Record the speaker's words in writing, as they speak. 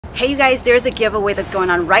Hey you guys, there's a giveaway that's going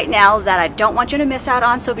on right now that I don't want you to miss out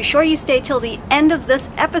on, so be sure you stay till the end of this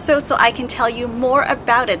episode so I can tell you more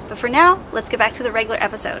about it. But for now, let's get back to the regular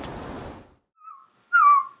episode.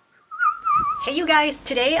 Hey you guys,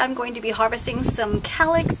 today I'm going to be harvesting some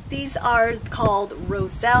calyx. These are called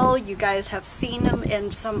Roselle. You guys have seen them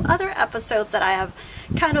in some other episodes that I have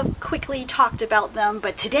kind of quickly talked about them,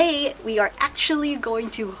 but today we are actually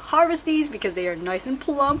going to harvest these because they are nice and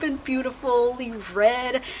plump and beautifully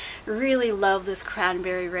red. Really love this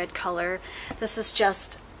cranberry red color. This is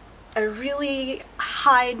just a really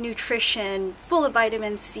high nutrition, full of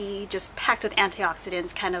vitamin C, just packed with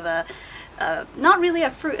antioxidants, kind of a not really a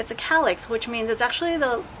fruit, it's a calyx, which means it's actually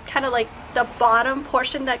the kind of like the bottom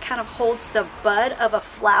portion that kind of holds the bud of a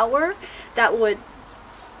flower that would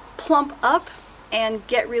plump up and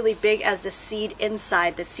get really big as the seed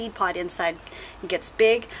inside, the seed pod inside gets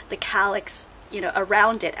big. The calyx, you know,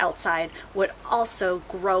 around it outside would also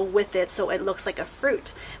grow with it, so it looks like a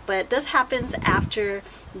fruit. But this happens after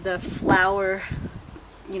the flower,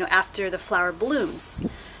 you know, after the flower blooms.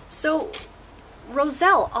 So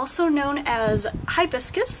Roselle, also known as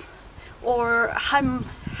hibiscus or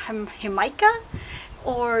Jamaica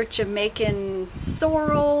or Jamaican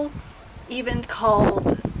sorrel, even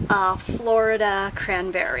called Florida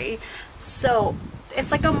cranberry. So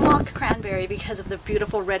it's like a mock cranberry because of the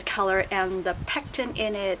beautiful red color and the pectin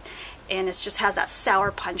in it, and it just has that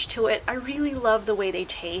sour punch to it. I really love the way they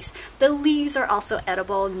taste. The leaves are also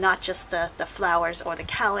edible, not just the flowers or the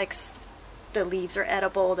calyx. The leaves are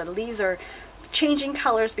edible. The leaves are changing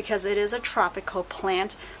colors because it is a tropical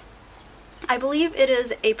plant. I believe it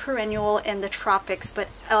is a perennial in the tropics, but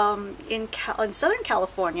in Southern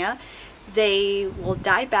California they will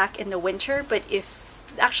die back in the winter. But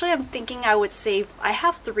actually I'm thinking I would save, I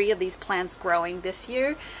have 3 of these plants growing this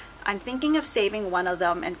year. I'm thinking of saving one of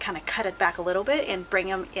them and kind of cut it back a little bit and bring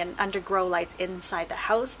them in under grow lights inside the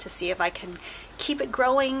house to see if I can keep it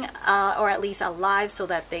growing or at least alive, so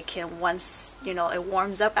that they can, once you know it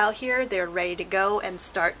warms up out here, they're ready to go and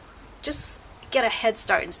start, just get a head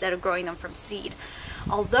start instead of growing them from seed.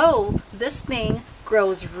 Although this thing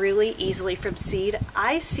grows really easily from seed.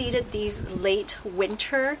 I seeded these late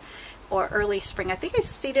winter or early spring. I think I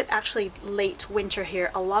seeded actually late winter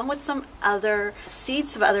here, along with some other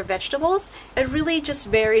seeds of other vegetables. It really just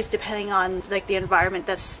varies depending on like the environment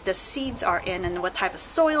that the seeds are in and what type of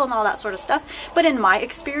soil and all that sort of stuff. But in my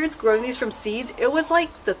experience growing these from seeds, it was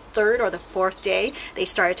like the 3rd or the 4th day they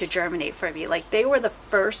started to germinate for me. Like they were the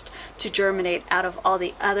first to germinate out of all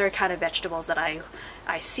the other kind of vegetables that I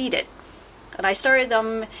seeded. And I started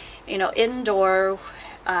them, you know, indoor,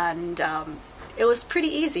 and it was pretty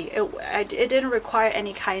easy. It didn't require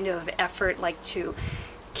any kind of effort, like to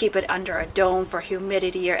keep it under a dome for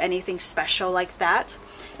humidity or anything special like that.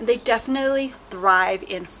 And they definitely thrive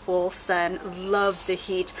in full sun, loves the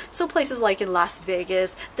heat. So places like in Las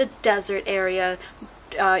Vegas, the desert area,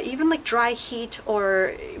 even like dry heat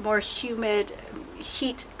or more humid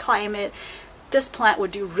heat climate, this plant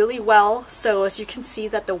would do really well. So as you can see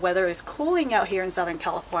that the weather is cooling out here in Southern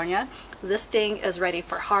California, this thing is ready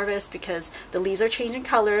for harvest because the leaves are changing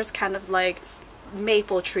colors, kind of like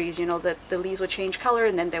maple trees, you know, that the leaves would change color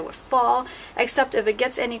and then they would fall. Except if it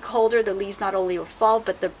gets any colder, the leaves not only would fall,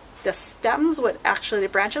 but the stems would actually, the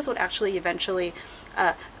branches would actually eventually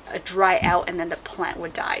dry out, and then the plant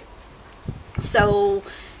would die. So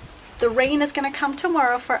the rain is going to come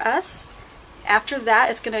tomorrow for us. After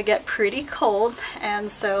that, it's going to get pretty cold,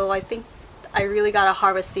 and so I think I really got to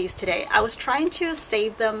harvest these today. I was trying to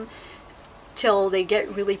save them till they get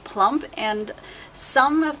really plump, and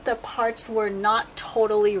some of the parts were not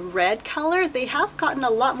totally red color. They have gotten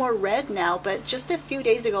a lot more red now, but just a few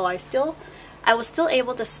days ago I was still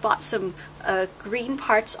able to spot some green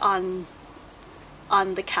parts on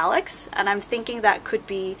the calyx, and I'm thinking that could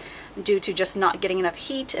be due to just not getting enough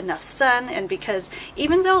heat, enough sun, and because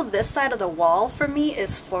even though this side of the wall for me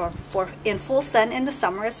is for in full sun in the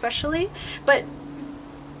summer especially, but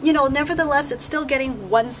you know, nevertheless it's still getting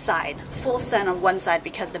one side, full sun on one side,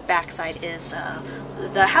 because the back side is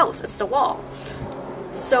the house, it's the wall.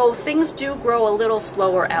 So things do grow a little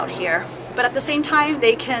slower out here, but at the same time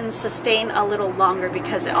they can sustain a little longer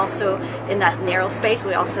because it also, in that narrow space,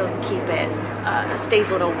 we also keep it stays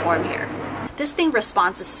a little warm here. This thing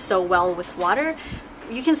responds so well with water.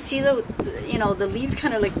 You can see the leaves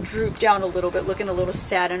kind of like droop down a little bit, looking a little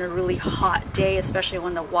sad on a really hot day, especially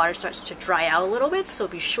when the water starts to dry out a little bit. So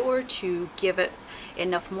be sure to give it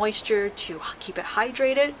enough moisture to keep it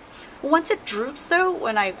hydrated. Once it droops though,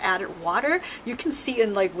 when I've added water, you can see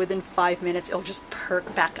in like within 5 minutes it'll just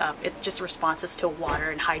perk back up. It just responds to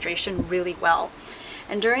water and hydration really well.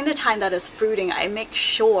 And during the time that is fruiting, I make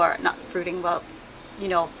sure, not fruiting, but you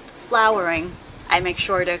know, flowering, I make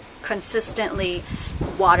sure to consistently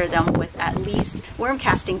water them with at least worm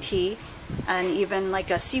casting tea and even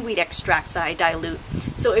like a seaweed extract that I dilute.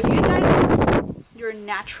 So if you dilute your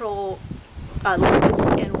natural liquids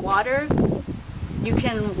in water, you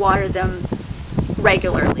can water them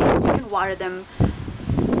regularly. You can water them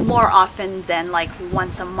more often than like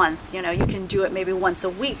once a month. You know, you can do it maybe once a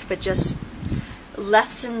week, but just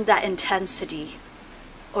lessen that intensity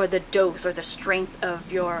or the dose or the strength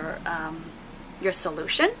of your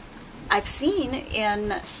solution. I've seen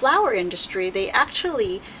in flower industry, they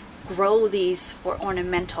actually grow these for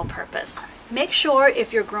ornamental purpose. Make sure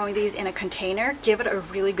if you're growing these in a container, give it a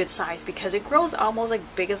really good size because it grows almost like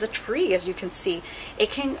big as a tree, as you can see.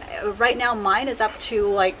 It can, right now mine is up to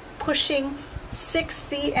like pushing 6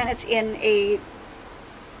 feet, and it's in a,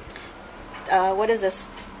 what is this?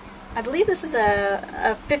 I believe this is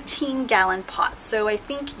a 15-gallon pot. So I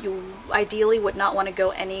think you ideally would not want to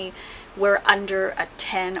go anywhere under a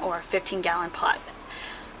 10 or a 15-gallon pot.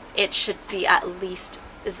 It should be at least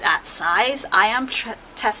that size. I am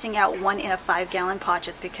testing out one in a 5-gallon pot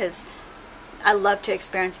just because I love to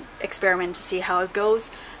experiment to see how it goes.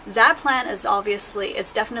 That plant is obviously,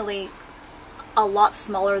 it's definitely a lot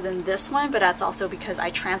smaller than this one, but that's also because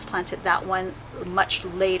I transplanted that one much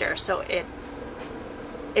later, so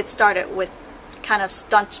it started with kind of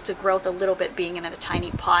stunted growth a little bit being in a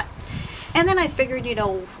tiny pot. And then I figured, you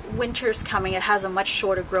know, winter's coming, it has a much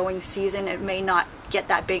shorter growing season, it may not get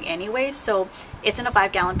that big anyway, so it's in a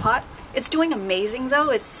 5-gallon pot. It's doing amazing though.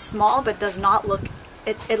 It's small but does not look,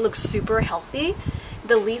 it looks super healthy.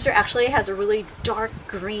 The leaves are actually, it has a really dark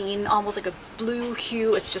green, almost like a blue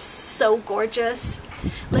hue. It's just so gorgeous.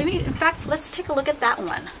 In fact, let's take a look at that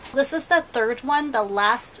one. This is the third one, the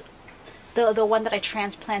last, the one that I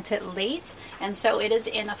transplanted late, and so it is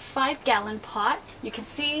in a 5-gallon pot. You can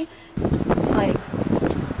see it's like,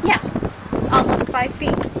 yeah, it's almost 5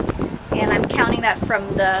 feet, and I'm counting that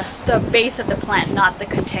from the base of the plant, not the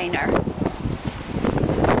container.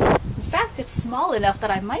 In fact, it's small enough that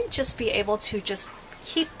I might just be able to just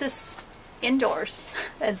keep this indoors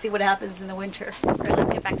and see what happens in the winter. All right, let's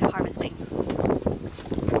get back to harvesting.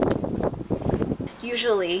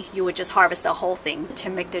 Usually you would just harvest the whole thing. To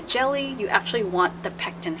make the jelly, you actually want the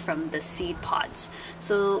pectin from the seed pods.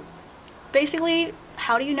 So basically,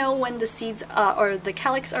 how do you know when the seeds or the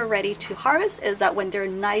calyx are ready to harvest? Is that when they're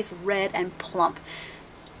nice, red, and plump.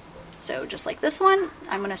 So just like this one,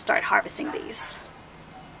 I'm gonna start harvesting these.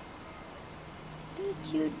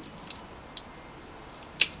 Thank you.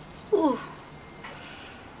 Ooh.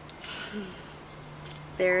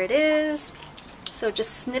 There it is. So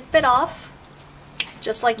just snip it off,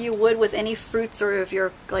 just like you would with any fruits, or if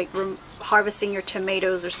you're like harvesting your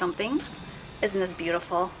tomatoes or something. Isn't this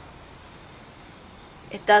beautiful?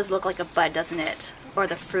 It does look like a bud, doesn't it? Or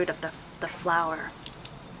the fruit of the flower.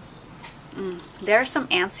 There are some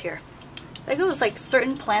ants here. Like it was like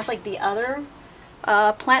certain plants, like the other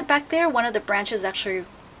plant back there, one of the branches actually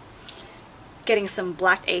getting some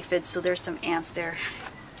black aphids, so there's some ants there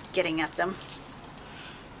getting at them.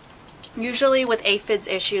 Usually with aphids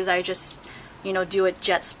issues, I just, you know, do a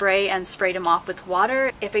jet spray and spray them off with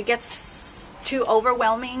water. If it gets too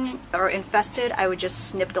overwhelming or infested, I would just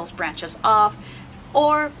snip those branches off,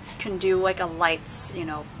 or can do like a light, you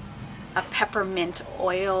know, a peppermint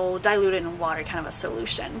oil diluted in water kind of a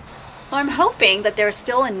solution. Well, I'm hoping that there's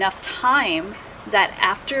still enough time that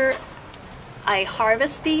after I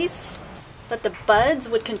harvest these, that the buds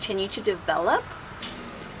would continue to develop.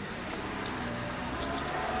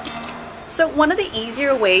 So one of the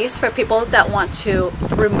easier ways for people that want to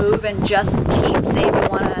remove and just keep, say if you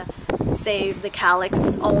want to save the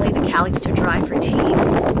calyx, only the calyx to dry for tea,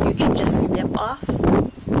 you can just snip off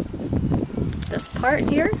this part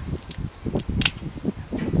here.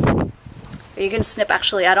 You can snip,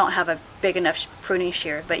 actually I don't have a big enough pruning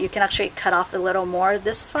shear, but you can actually cut off a little more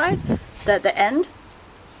this side, the end,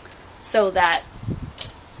 so that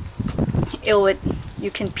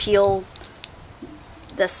you can peel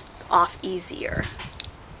this off easier.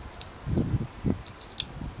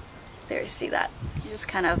 There, you see that? You just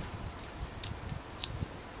kind of,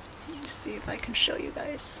 let me see if I can show you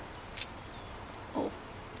guys. Oh,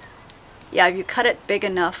 yeah, if you cut it big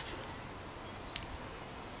enough,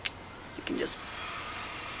 you can just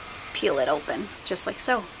peel it open, just like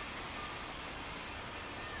so.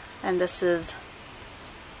 And this is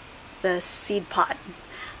the seed pod.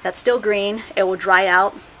 That's still green. It will dry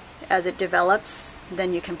out as it develops.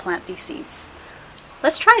 Then you can plant these seeds.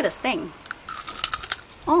 Let's try this thing.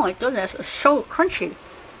 Oh my goodness, it's so crunchy.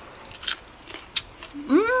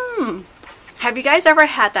 Have you guys ever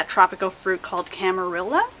had that tropical fruit called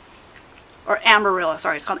camarilla? Or amarilla,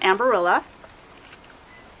 sorry, it's called amarilla.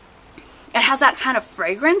 It has that kind of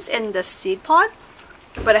fragrance in the seed pod,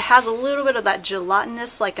 but it has a little bit of that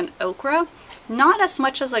gelatinous like an okra. Not as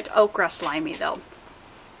much as like okra slimy though.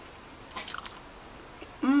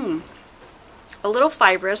 A little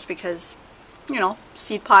fibrous because, you know,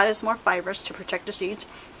 seed pod is more fibrous to protect the seeds.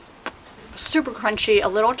 Super crunchy, a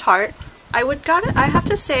little tart. I have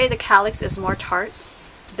to say the calyx is more tart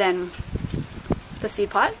than the seed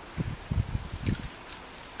pod.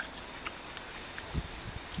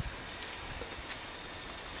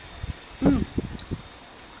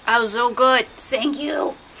 That was so good. Thank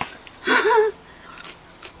you.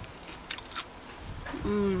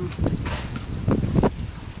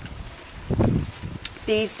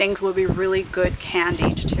 These things will be really good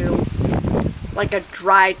candied too. Like a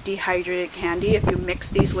dried dehydrated candy if you mix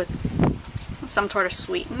these with some sort of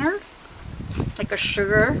sweetener. Like a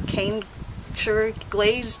cane sugar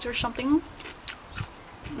glazed or something.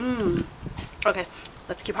 Okay,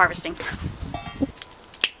 let's keep harvesting.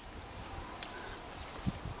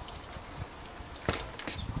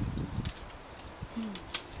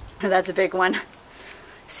 That's a big one.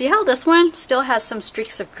 See how this one still has some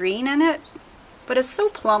streaks of green in it? But it's so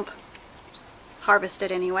plump. Harvest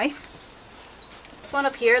it anyway. This one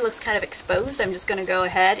up here looks kind of exposed. I'm just going to go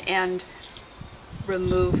ahead and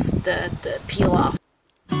remove the peel off.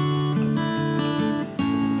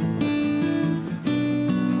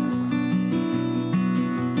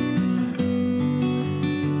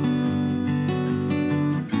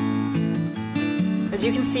 As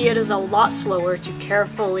you can see, it is a lot slower to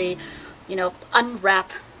carefully, you know,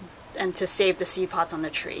 unwrap and to save the seed pods on the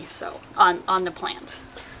tree, so on the plant.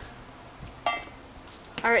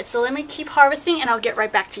 Alright, so let me keep harvesting and I'll get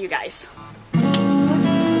right back to you guys.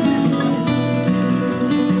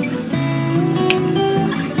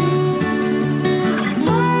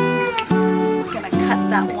 Just gonna cut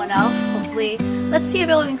that one off, hopefully. Let's see if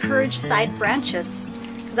it'll encourage side branches.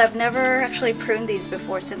 Because I've never actually pruned these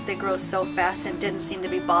before since they grow so fast and didn't seem to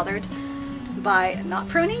be bothered by not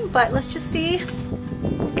pruning, but let's just see.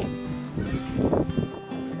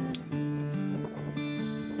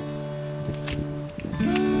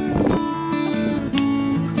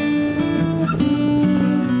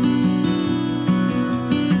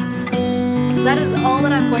 That is all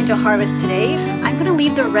that I'm going to harvest today. I'm going to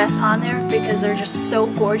leave the rest on there because they're just so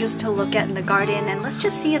gorgeous to look at in the garden, and let's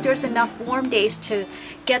just see if there's enough warm days to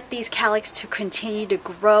get these calyx to continue to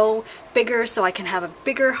grow bigger so I can have a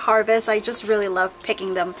bigger harvest. I just really love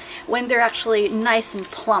picking them when they're actually nice and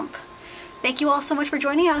plump. Thank you all so much for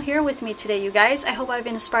joining out here with me today, you guys. I hope I've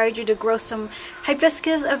inspired you to grow some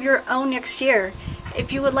hibiscus of your own next year.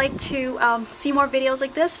 If you would like to see more videos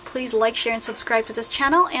like this, please like, share, and subscribe to this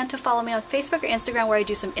channel, and to follow me on Facebook or Instagram where I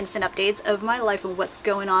do some instant updates of my life and what's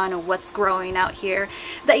going on and what's growing out here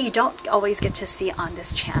that you don't always get to see on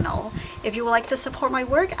this channel. If you would like to support my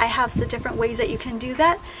work, I have the different ways that you can do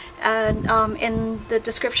that, and in the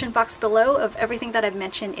description box below of everything that I've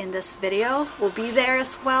mentioned in this video will be there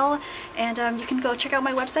as well, and you can go check out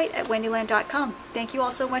my website at itsWendiland.com. Thank you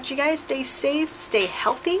all so much, you guys. Stay safe, stay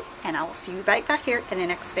healthy, and I will see you right back here in the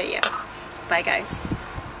next video. Bye guys.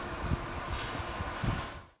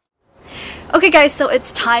 Okay guys, so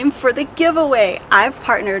it's time for the giveaway. I've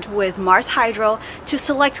partnered with MarsHydro to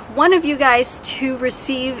select one of you guys to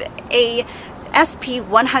receive a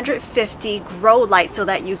SP150 grow light so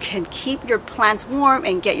that you can keep your plants warm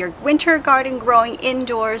and get your winter garden growing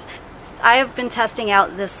indoors. I have been testing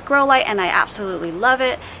out this grow light and I absolutely love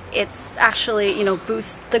it. It's actually, you know,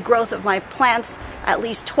 boosts the growth of my plants at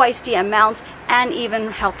least twice the amount, and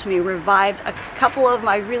even helped me revive a couple of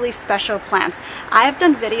my really special plants. I have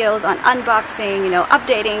done videos on unboxing, you know,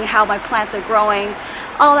 updating how my plants are growing,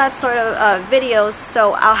 all that sort of videos,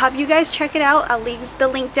 so I'll have you guys check it out. I'll leave the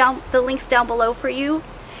links down below for you.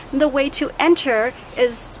 The way to enter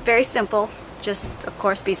is very simple. Just, of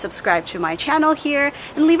course, be subscribed to my channel here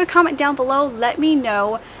and leave a comment down below. Let me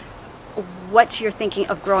know what you're thinking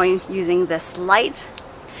of growing using this light.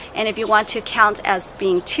 And if you want to count as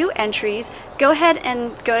being 2 entries, go ahead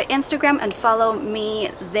and go to Instagram and follow me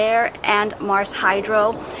there and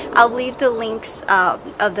MarsHydro. I'll leave the links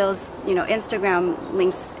of those, you know, Instagram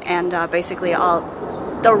links and basically all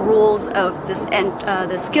the rules of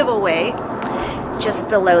this giveaway just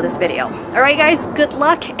below this video. Alright guys, good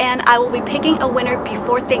luck, and I will be picking a winner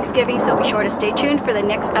before Thanksgiving, so be sure to stay tuned for the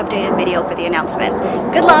next updated video for the announcement.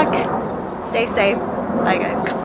 Good luck, stay safe, bye guys.